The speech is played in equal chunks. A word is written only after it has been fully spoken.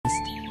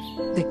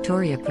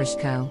Viktoria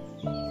Prischedko.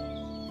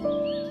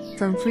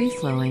 From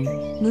free-flowing,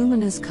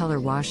 luminous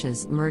color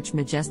washes emerge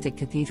majestic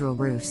cathedral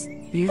roofs,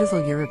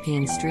 beautiful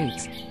European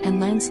streets, and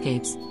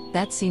landscapes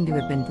that seem to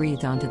have been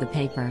breathed onto the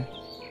paper.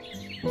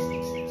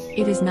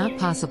 It is not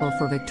possible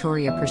for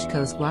Viktoria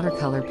Prischedko's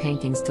watercolor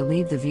paintings to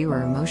leave the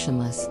viewer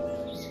emotionless.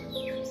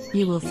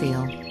 You will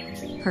feel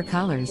her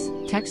colors,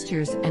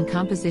 textures, and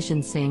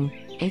composition sing,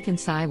 ache and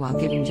sigh while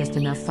giving just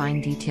enough fine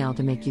detail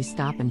to make you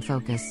stop and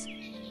focus.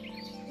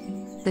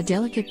 The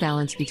delicate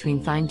balance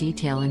between fine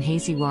detail and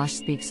hazy wash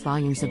speaks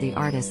volumes of the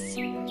artist's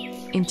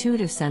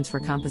intuitive sense for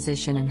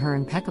composition and her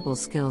impeccable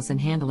skills in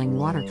handling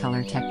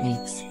watercolor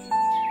techniques.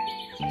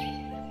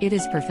 It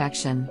is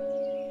perfection.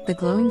 The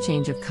glowing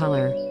change of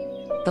color,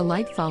 the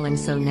light falling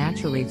so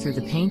naturally through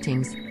the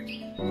paintings,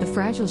 the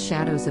fragile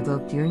shadows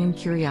evoke yearning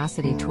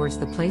curiosity towards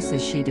the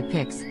places she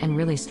depicts and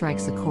really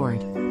strikes a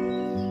chord.